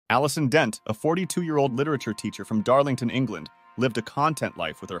Alison Dent, a 42-year-old literature teacher from Darlington, England, lived a content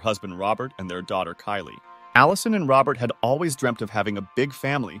life with her husband Robert and their daughter Kylie. Alison and Robert had always dreamt of having a big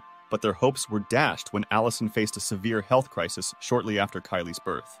family, but their hopes were dashed when Alison faced a severe health crisis shortly after Kylie's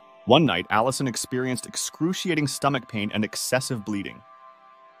birth. One night, Alison experienced excruciating stomach pain and excessive bleeding.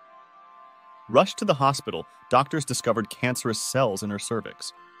 Rushed to the hospital, doctors discovered cancerous cells in her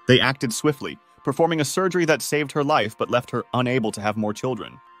cervix. They acted swiftly, performing a surgery that saved her life but left her unable to have more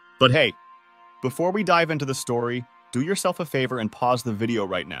children. But hey, before we dive into the story, do yourself a favor and pause the video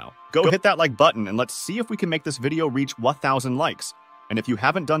right now. Go hit that like button and let's see if we can make this video reach 1,000 likes. And if you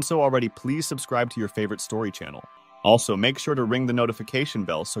haven't done so already, please subscribe to your favorite story channel. Also, make sure to ring the notification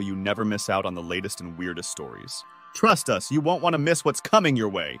bell so you never miss out on the latest and weirdest stories. Trust us, you won't want to miss what's coming your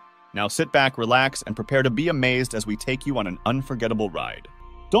way. Now sit back, relax, and prepare to be amazed as we take you on an unforgettable ride.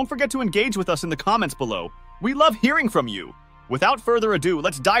 Don't forget to engage with us in the comments below. We love hearing from you. Without further ado,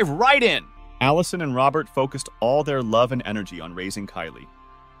 let's dive right in. Alison and Robert focused all their love and energy on raising Kylie.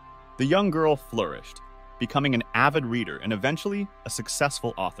 The young girl flourished, becoming an avid reader and eventually a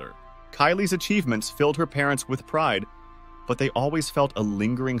successful author. Kylie's achievements filled her parents with pride, but they always felt a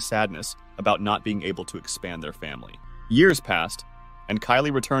lingering sadness about not being able to expand their family. Years passed, and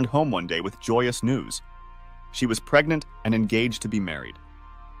Kylie returned home one day with joyous news. She was pregnant and engaged to be married.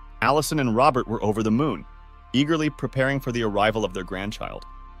 Alison and Robert were over the moon, eagerly preparing for the arrival of their grandchild.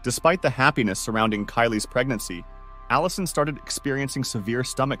 Despite the happiness surrounding Kylie's pregnancy, Alison started experiencing severe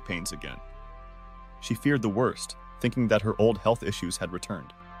stomach pains again. She feared the worst, thinking that her old health issues had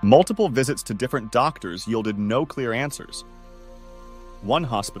returned. Multiple visits to different doctors yielded no clear answers. One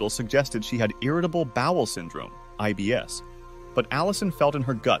hospital suggested she had irritable bowel syndrome, IBS, but Alison felt in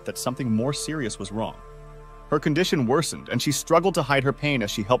her gut that something more serious was wrong. Her condition worsened, and she struggled to hide her pain as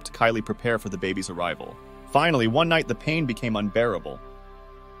she helped Kylie prepare for the baby's arrival. Finally, one night the pain became unbearable.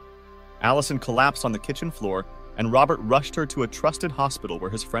 Alison collapsed on the kitchen floor, and Robert rushed her to a trusted hospital where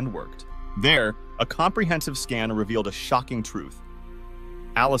his friend worked. There, a comprehensive scan revealed a shocking truth.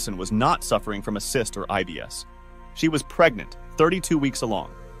 Alison was not suffering from a cyst or IBS. She was pregnant, 32 weeks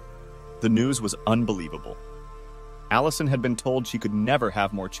along. The news was unbelievable. Alison had been told she could never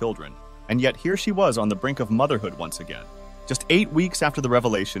have more children, and yet here she was on the brink of motherhood once again. Just 8 weeks after the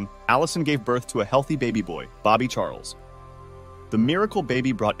revelation, Alison gave birth to a healthy baby boy, Bobby Charles. The miracle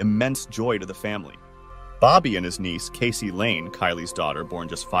baby brought immense joy to the family. Bobby and his niece, Casey Lane, Kylie's daughter, born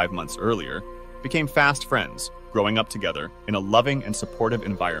just 5 months earlier, became fast friends, growing up together in a loving and supportive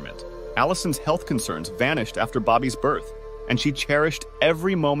environment. Alison's health concerns vanished after Bobby's birth, and she cherished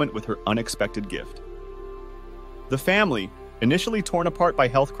every moment with her unexpected gift. The family, initially torn apart by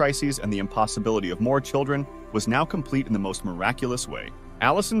health crises and the impossibility of more children, was now complete in the most miraculous way.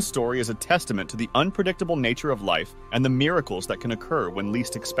 Alison's story is a testament to the unpredictable nature of life and the miracles that can occur when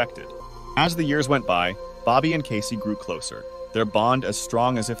least expected. As the years went by, Bobby and Casey grew closer, their bond as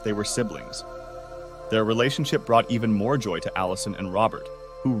strong as if they were siblings. Their relationship brought even more joy to Alison and Robert,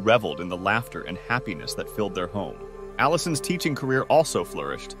 who reveled in the laughter and happiness that filled their home. Alison's teaching career also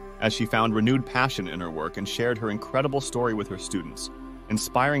flourished, as she found renewed passion in her work and shared her incredible story with her students,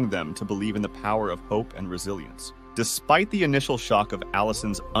 inspiring them to believe in the power of hope and resilience. Despite the initial shock of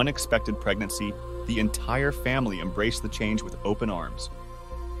Alison's unexpected pregnancy, the entire family embraced the change with open arms.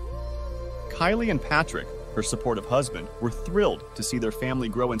 Kylie and Patrick, her supportive husband, were thrilled to see their family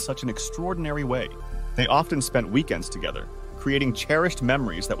grow in such an extraordinary way. They often spent weekends together, creating cherished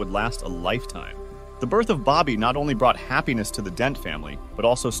memories that would last a lifetime. The birth of Bobby not only brought happiness to the Dent family, but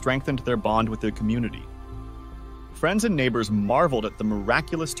also strengthened their bond with their community. Friends and neighbors marveled at the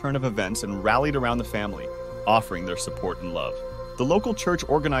miraculous turn of events and rallied around the family, offering their support and love. The local church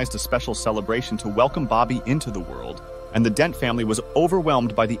organized a special celebration to welcome Bobby into the world, and the Dent family was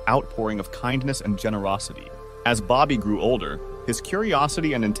overwhelmed by the outpouring of kindness and generosity. As Bobby grew older, his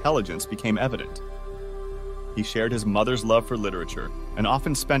curiosity and intelligence became evident. He shared his mother's love for literature and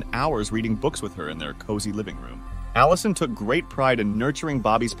often spent hours reading books with her in their cozy living room. Alison took great pride in nurturing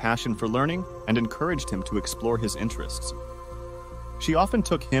Bobby's passion for learning and encouraged him to explore his interests. She often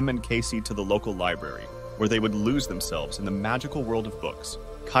took him and Casey to the local library, where they would lose themselves in the magical world of books.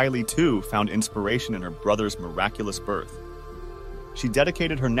 Kylie, too, found inspiration in her brother's miraculous birth. She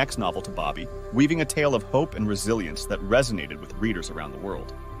dedicated her next novel to Bobby, weaving a tale of hope and resilience that resonated with readers around the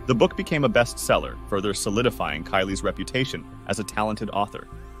world. The book became a bestseller, further solidifying Kylie's reputation as a talented author.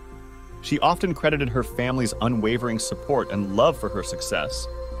 She often credited her family's unwavering support and love for her success,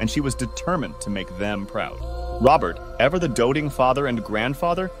 and she was determined to make them proud. Robert, ever the doting father and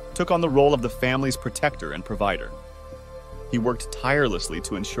grandfather, took on the role of the family's protector and provider. He worked tirelessly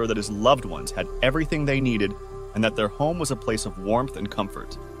to ensure that his loved ones had everything they needed and that their home was a place of warmth and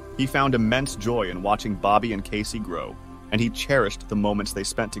comfort. He found immense joy in watching Bobby and Casey grow, and he cherished the moments they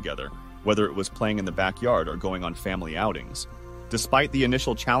spent together, whether it was playing in the backyard or going on family outings. Despite the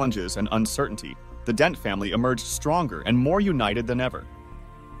initial challenges and uncertainty, the Dent family emerged stronger and more united than ever.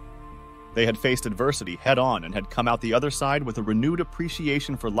 They had faced adversity head-on and had come out the other side with a renewed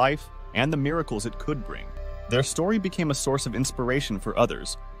appreciation for life and the miracles it could bring. Their story became a source of inspiration for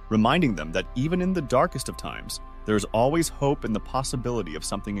others, reminding them that even in the darkest of times, there is always hope in the possibility of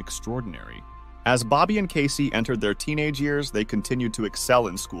something extraordinary. As Bobby and Casey entered their teenage years, they continued to excel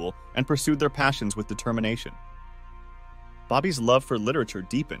in school and pursued their passions with determination. Bobby's love for literature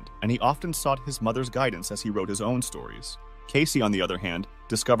deepened, and he often sought his mother's guidance as he wrote his own stories. Casey, on the other hand,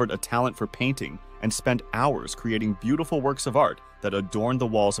 discovered a talent for painting and spent hours creating beautiful works of art that adorned the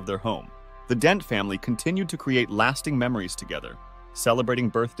walls of their home. The Dent family continued to create lasting memories together, celebrating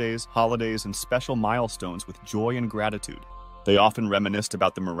birthdays, holidays, and special milestones with joy and gratitude. They often reminisced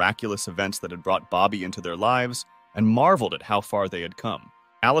about the miraculous events that had brought Bobby into their lives and marveled at how far they had come.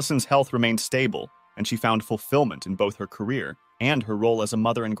 Allison's health remained stable, and she found fulfillment in both her career and her role as a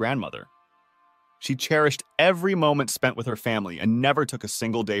mother and grandmother. She cherished every moment spent with her family and never took a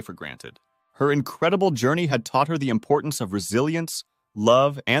single day for granted. Her incredible journey had taught her the importance of resilience,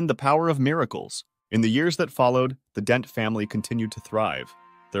 love, and the power of miracles. In the years that followed, the Dent family continued to thrive,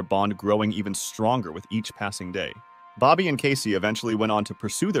 their bond growing even stronger with each passing day. Bobby and Casey eventually went on to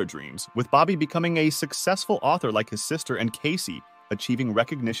pursue their dreams, with Bobby becoming a successful author like his sister and Casey achieving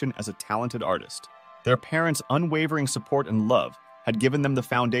recognition as a talented artist. Their parents' unwavering support and love had given them the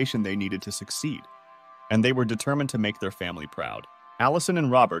foundation they needed to succeed, and they were determined to make their family proud. Allison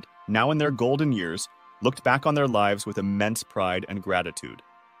and Robert, now in their golden years, looked back on their lives with immense pride and gratitude.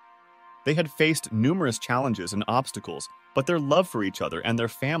 They had faced numerous challenges and obstacles, but their love for each other and their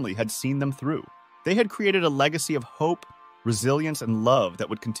family had seen them through. They had created a legacy of hope, resilience, and love that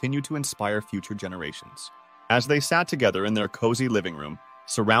would continue to inspire future generations. As they sat together in their cozy living room,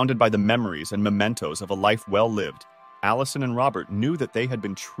 surrounded by the memories and mementos of a life well lived, Allison and Robert knew that they had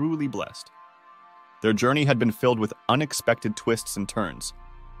been truly blessed. Their journey had been filled with unexpected twists and turns,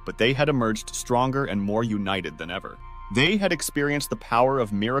 but they had emerged stronger and more united than ever. They had experienced the power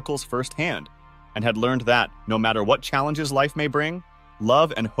of miracles firsthand and had learned that, no matter what challenges life may bring,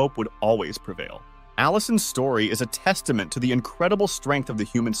 love and hope would always prevail. Allison's story is a testament to the incredible strength of the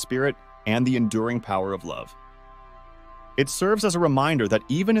human spirit and the enduring power of love. It serves as a reminder that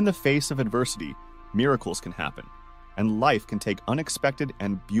even in the face of adversity, miracles can happen, and life can take unexpected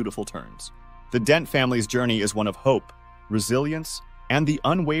and beautiful turns. The Dent family's journey is one of hope, resilience, and the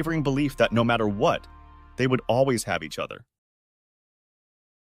unwavering belief that no matter what, they would always have each other.